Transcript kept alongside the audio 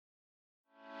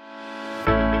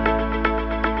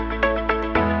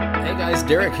guys,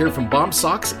 Derek here from Bomb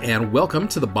Socks, and welcome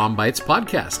to the BOM-BITES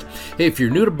podcast. Hey, if you're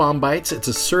new to BOM-BITES, it's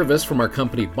a service from our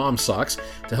company Bomb Socks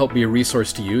to help be a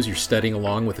resource to use. You're studying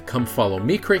along with the Come Follow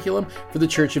Me curriculum for the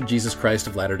Church of Jesus Christ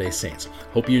of Latter-day Saints.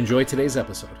 Hope you enjoy today's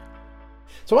episode.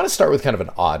 So I want to start with kind of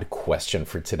an odd question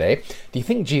for today. Do you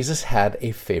think Jesus had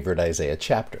a favorite Isaiah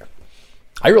chapter?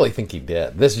 I really think he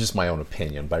did. This is just my own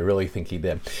opinion, but I really think he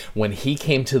did. When he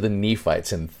came to the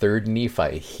Nephites in 3rd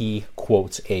Nephi, he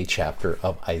quotes a chapter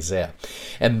of Isaiah.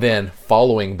 And then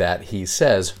following that, he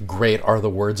says, great are the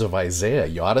words of Isaiah.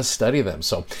 You ought to study them.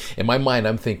 So in my mind,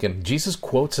 I'm thinking, Jesus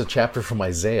quotes a chapter from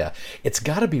Isaiah. It's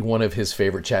got to be one of his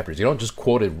favorite chapters. You don't just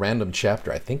quote a random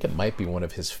chapter. I think it might be one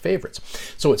of his favorites.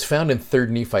 So it's found in 3rd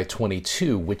Nephi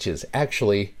 22, which is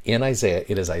actually in Isaiah.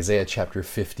 It is Isaiah chapter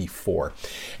 54.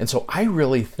 And so I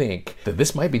really think that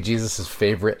this might be Jesus'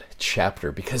 favorite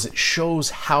chapter because it shows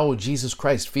how Jesus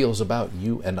Christ feels about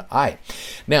you and I.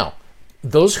 Now,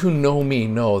 those who know me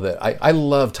know that I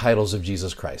love titles of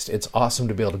Jesus Christ. It's awesome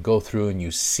to be able to go through and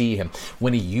you see him.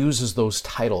 When he uses those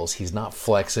titles, he's not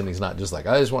flexing. He's not just like,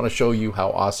 I just want to show you how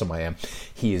awesome I am.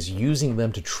 He is using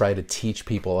them to try to teach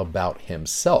people about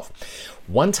himself.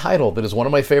 One title that is one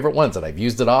of my favorite ones, and I've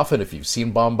used it often. If you've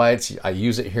seen BOM-BITES, I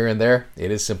use it here and there. It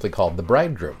is simply called the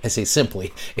bridegroom. I say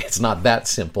simply, it's not that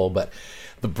simple, but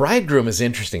the bridegroom is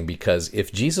interesting because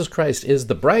if Jesus Christ is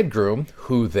the bridegroom,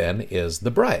 who then is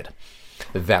the bride?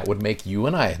 That would make you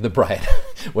and I the bride.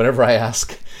 Whenever I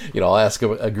ask, I'll ask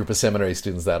a group of seminary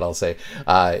students that, I'll say,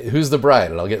 who's the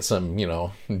bride? And I'll get some,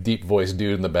 deep voiced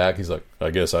dude in the back. He's like, I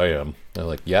guess I am. And I'm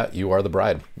like, yeah, you are the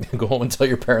bride. Go home and tell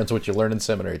your parents what you learned in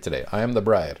seminary today. I am the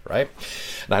bride, right?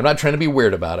 Now, I'm not trying to be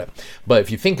weird about it, but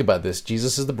if you think about this,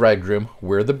 Jesus is the bridegroom.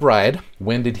 We're the bride.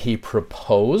 When did he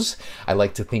propose? I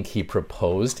like to think he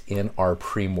proposed in our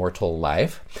premortal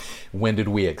life. When did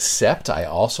we accept? I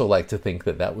also like to think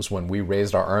that was when we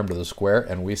raised our arm to the square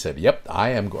and we said, yep, I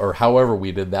am, or however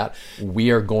we did that, we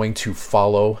are going to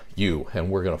follow you and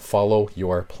we're going to follow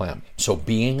your plan. So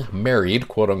being married,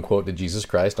 quote unquote, to Jesus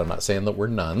Christ, I'm not saying that we're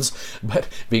nuns, but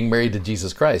being married to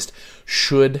Jesus Christ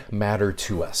should matter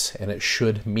to us and it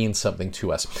should mean something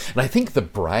to us. And I think the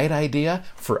bride idea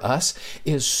for us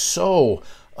is so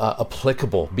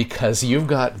applicable because you've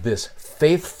got this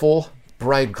faithful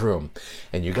bridegroom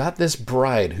and you got this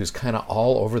bride who's kind of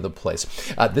all over the place.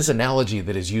 This analogy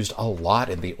that is used a lot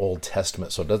in the Old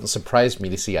Testament, so it doesn't surprise me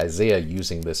to see Isaiah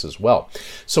using this as well.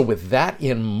 So with that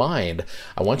in mind,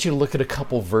 I want you to look at a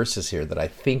couple verses here that I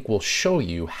think will show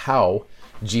you how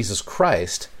Jesus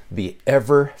Christ, the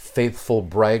ever faithful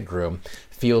bridegroom,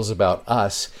 feels about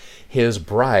us, his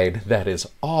bride that is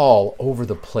all over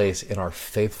the place in our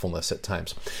faithfulness at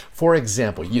times. For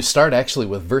example, you start actually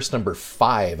with verse number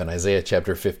 5 in Isaiah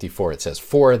chapter 54. It says,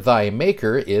 for thy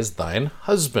maker is thine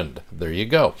husband. There you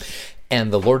go.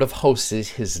 And the Lord of hosts is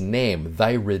his name,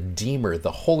 thy Redeemer,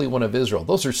 the Holy One of Israel.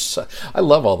 I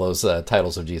love all those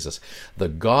titles of Jesus. The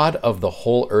God of the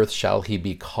whole earth shall he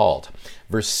be called.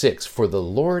 Verse 6, for the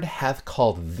Lord hath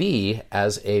called thee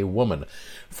as a woman,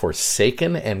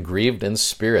 forsaken and grieved in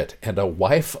spirit, and a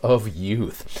wife of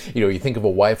youth. You think of a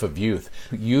wife of youth.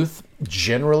 Youth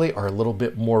generally are a little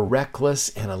bit more reckless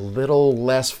and a little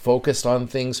less focused on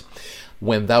things.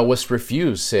 When thou wast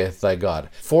refused, saith thy God,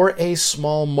 for a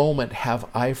small moment have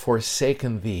I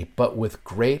forsaken thee, but with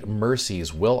great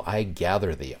mercies will I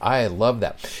gather thee. I love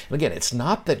that. And again, it's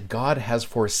not that God has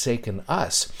forsaken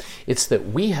us. It's that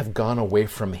we have gone away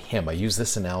from him. I use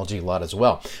this analogy a lot as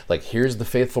well. Like, here's the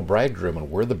faithful bridegroom, and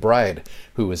we're the bride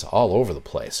who is all over the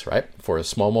place, right? For a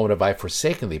small moment have I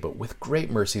forsaken thee, but with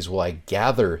great mercies will I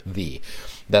gather thee.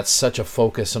 That's such a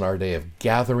focus in our day of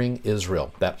gathering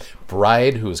Israel, that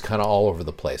bride who is kind of all over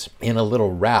the place. In a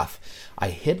little wrath, I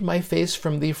hid my face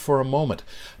from thee for a moment,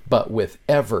 but with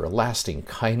everlasting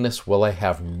kindness will I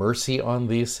have mercy on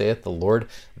thee, saith the Lord,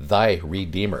 thy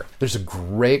Redeemer. There's a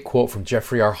great quote from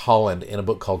Jeffrey R. Holland in a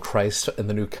book called Christ and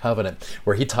the New Covenant,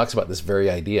 where he talks about this very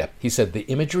idea. He said, the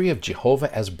imagery of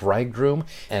Jehovah as bridegroom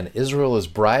and Israel as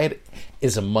bride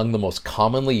is among the most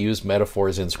commonly used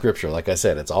metaphors in Scripture. Like I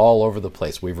said, it's all over the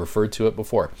place. We've referred to it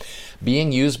before.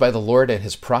 Being used by the Lord and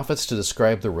his prophets to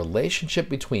describe the relationship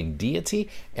between deity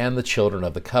and the children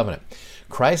of the covenant.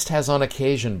 Christ has on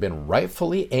occasion been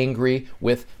rightfully angry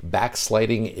with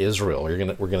backsliding Israel. We're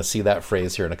going to see that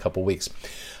phrase here in a couple weeks.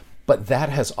 But that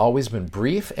has always been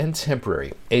brief and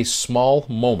temporary, a small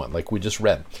moment, like we just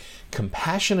read.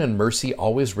 Compassion and mercy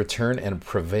always return and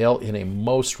prevail in a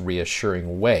most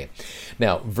reassuring way.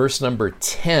 Now, verse number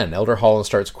 10, Elder Holland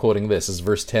starts quoting this. This is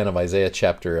verse 10 of Isaiah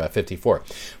chapter 54.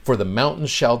 For the mountains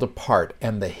shall depart,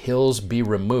 and the hills be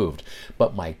removed,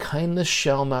 but my kindness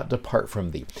shall not depart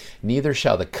from thee, neither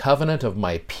shall the covenant of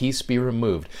my peace be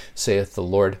removed, saith the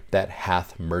Lord that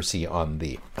hath mercy on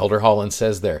thee. Elder Holland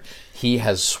says there, he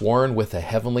has sworn with a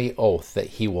heavenly oath that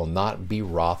he will not be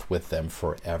wroth with them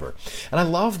forever. And I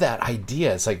love that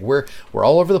idea. It's like we're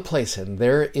all over the place, and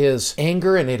there is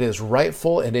anger, and it is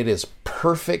rightful, and it is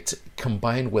perfect,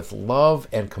 combined with love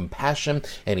and compassion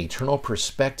and eternal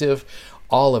perspective.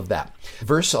 All of that.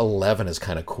 Verse 11 is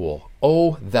kind of cool.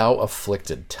 O thou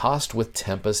afflicted, tossed with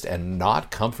tempest, and not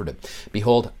comforted.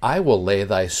 Behold, I will lay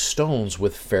thy stones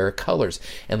with fair colors,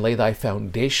 and lay thy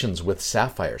foundations with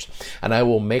sapphires. And I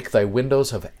will make thy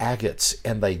windows of agates,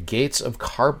 and thy gates of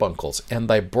carbuncles, and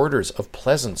thy borders of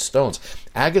pleasant stones.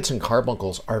 Agates and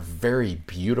carbuncles are very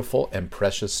beautiful and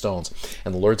precious stones,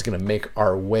 and the Lord's going to make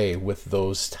our way with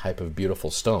those type of beautiful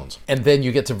stones. And then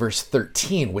you get to verse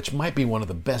 13, which might be one of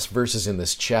the best verses in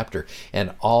this chapter.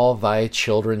 And all thy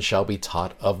children shall be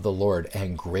taught of the Lord,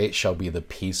 and great shall be the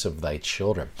peace of thy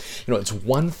children. You know, it's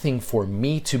one thing for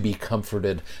me to be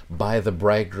comforted by the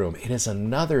bridegroom. It is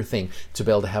another thing to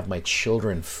be able to have my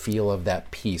children feel of that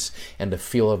peace and to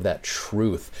feel of that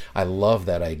truth. I love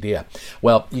that idea.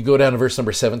 Well, you go down to verse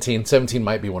number 17. 17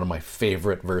 might be one of my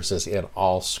favorite verses in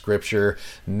all Scripture.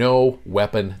 No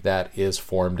weapon that is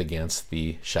formed against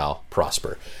thee shall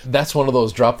prosper. That's one of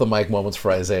those drop the mic moments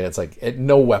for Isaiah. It's like,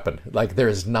 no weapon. Like, there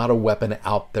is not a weapon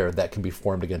out there that can be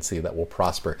formed against thee that will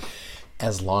prosper,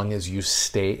 as long as you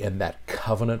stay in that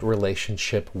covenant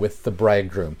relationship with the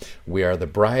bridegroom. We are the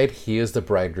bride, he is the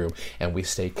bridegroom, and we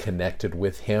stay connected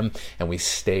with him, and we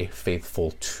stay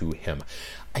faithful to him.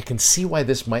 I can see why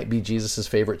this might be Jesus'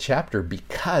 favorite chapter,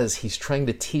 because he's trying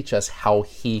to teach us how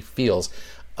he feels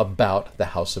about the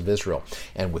house of Israel.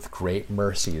 And with great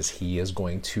mercies, he is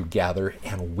going to gather,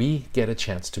 and we get a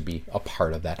chance to be a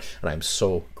part of that. And I'm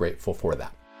so grateful for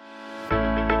that.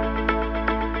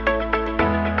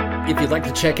 If you'd like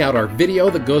to check out our video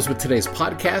that goes with today's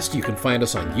podcast, you can find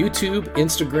us on YouTube,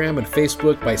 Instagram, and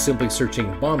Facebook by simply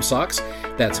searching BOM-SOCKS.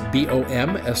 That's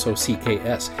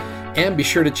BOMSOCKS. And be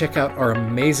sure to check out our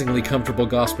amazingly comfortable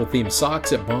gospel-themed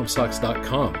socks at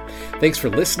BOMSOCKS.com. Thanks for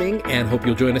listening, and hope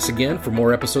you'll join us again for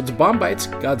more episodes of BOM-BITES.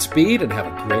 Godspeed, and have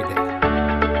a great day.